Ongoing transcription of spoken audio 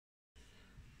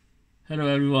Hello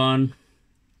everyone,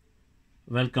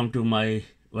 welcome to my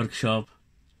workshop.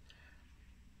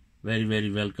 Very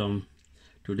welcome.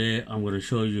 Today I'm going to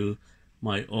show you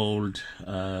my old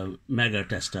Megger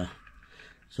tester.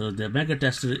 So the Megger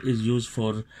tester is used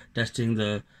for testing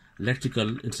the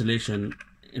electrical installation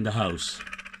in the house.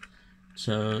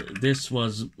 So this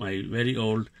was my very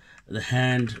old, the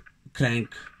hand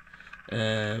crank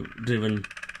driven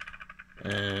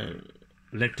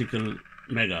electrical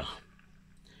Megger.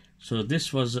 So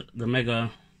this was the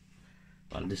Megger.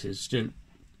 Well, this is still,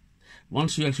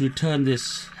 once you actually turn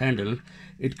this handle,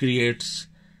 it creates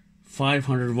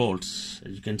 500 volts,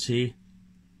 as you can see,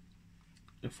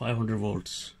 500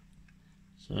 volts.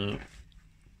 So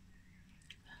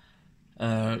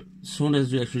soon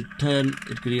as you actually turn,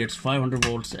 it creates 500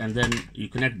 volts, and then you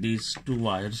connect these two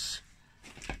wires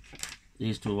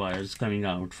coming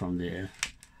out from there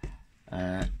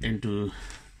into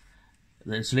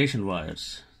the insulation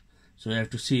wires. So you have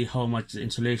to see how much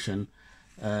insulation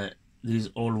these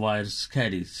old wires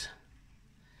carries.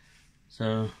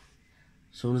 So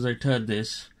as soon as I turn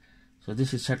this, so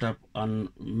this is set up on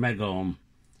Megger ohm,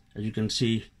 as you can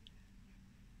see,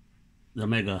 the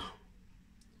Megger.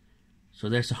 So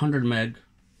that's 100 meg,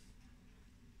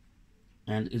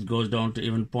 and it goes down to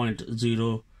even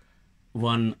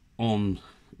 0.01 ohm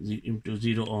into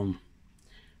 0 ohm.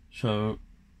 So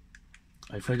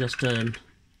if I just turn,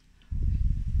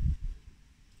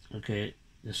 okay,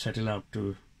 just settle up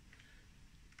to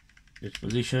its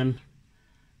position,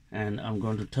 and I'm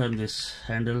going to turn this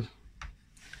handle.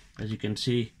 As you can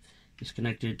see, it's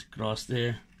connected across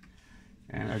there,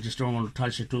 and I just don't want to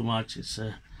touch it too much. It's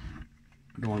I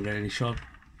don't want to get any shock.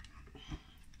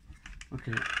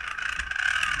 Okay,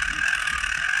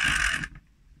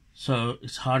 so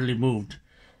it's hardly moved.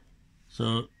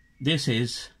 So this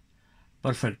is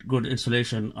perfect, good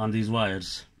insulation on these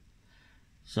wires.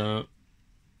 So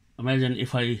imagine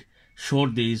if I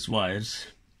short these wires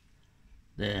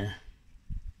there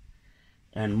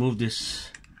and move this,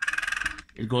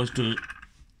 it goes to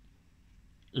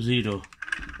 0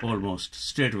 almost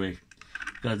straight away,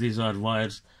 because these are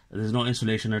wires, there's no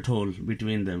insulation at all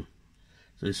between them.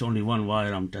 So it's only one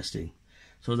wire I'm testing.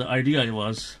 So the idea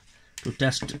was to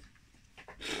test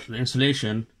the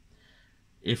insulation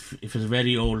if it's a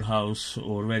very old house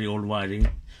or very old wiring,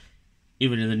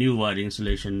 even in the new wiring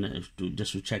installation,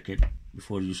 just to check it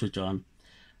before you switch on.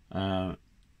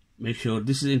 Make sure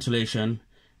this is insulation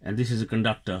and this is a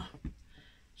conductor.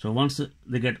 So once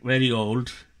they get very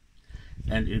old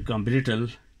and it become brittle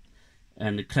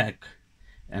and crack,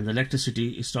 and the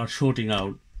electricity starts shorting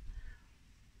out,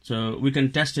 so we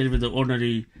can test it with the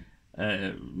ordinary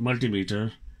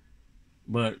multimeter,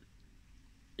 but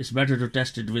it's better to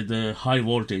test it with the high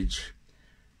voltage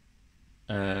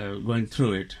going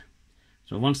through it.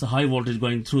 So once the high voltage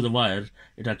going through the wire,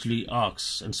 it actually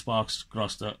arcs and sparks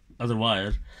across the other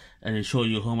wire, and it shows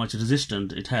you how much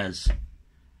resistance it has.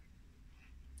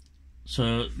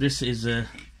 So this is a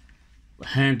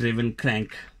hand-driven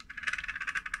crank.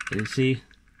 Can you see?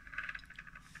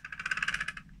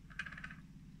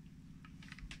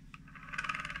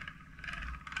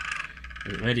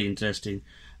 Very interesting.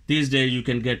 These days you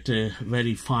can get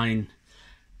very fine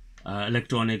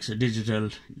electronics,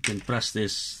 digital. You can press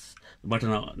this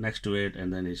button next to it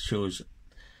and then it shows.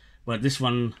 But this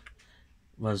one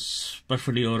was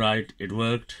perfectly alright. It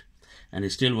worked, and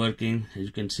it's still working, as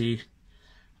you can see.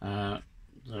 So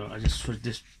I just put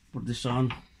this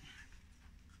on.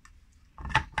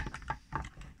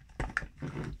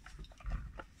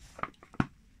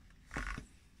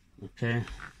 Okay,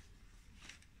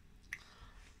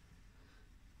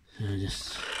 so I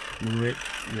just move it.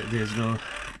 There's no,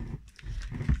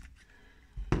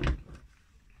 you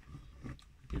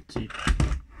can see,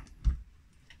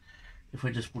 if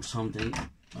I just put something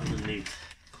underneath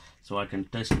so I can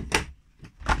twist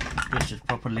it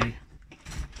properly.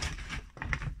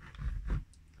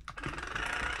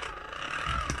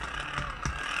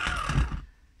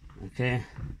 Okay,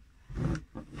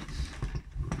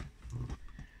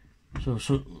 so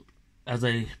as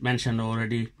I mentioned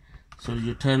already, so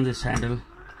you turn this handle,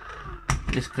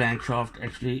 this crankshaft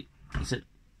actually is a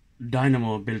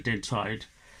dynamo built inside.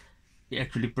 It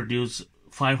actually produces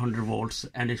 500 volts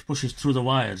and it pushes through the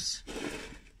wires.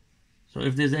 So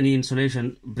if there's any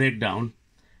insulation breakdown,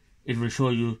 it will show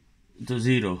you the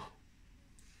 0.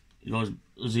 It goes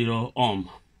 0 ohm.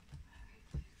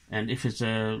 And if it's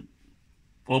a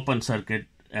open circuit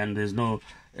and there's no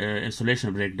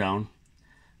insulation breakdown,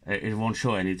 it won't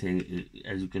show anything.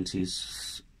 As you can see,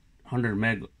 it's 100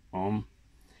 meg ohm,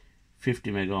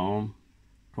 50 meg ohm,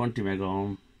 20 meg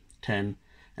ohm, 10,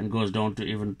 and goes down to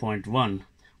even 0.1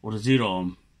 or 0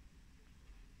 ohm.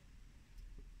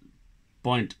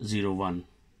 0.01.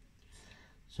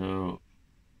 So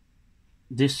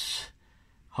this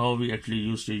how we actually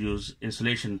used to use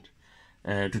insulation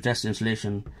to test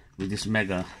insulation with this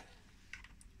Megger.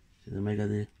 See the Megger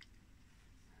there?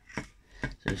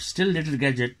 So still little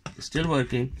gadget, still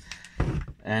working,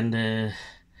 and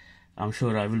I'm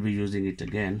sure I will be using it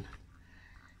again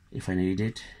if I need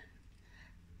it.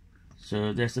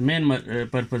 So that's the main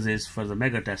purpose is for the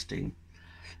Megger testing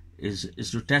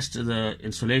is to test the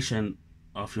insulation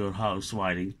of your house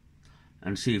wiring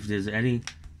and see if there's any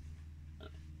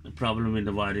problem in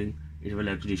the wiring. It will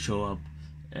actually show up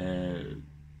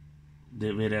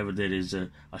wherever there is a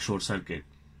short circuit.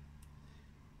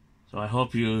 So I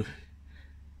hope you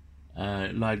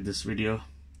like this video,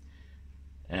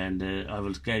 and I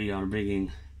will carry on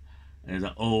bringing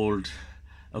the old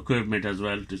equipment as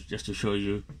well just to show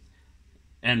you,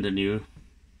 and the new,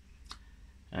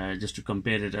 just to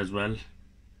compare it as well.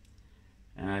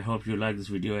 And I hope you like this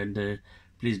video, and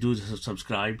please do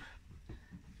subscribe,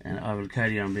 and I will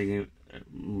carry on bringing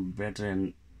better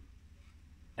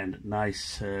and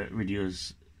nice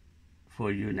videos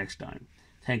for you next time.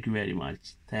 Thank you very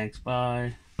much. Thanks.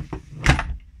 Bye.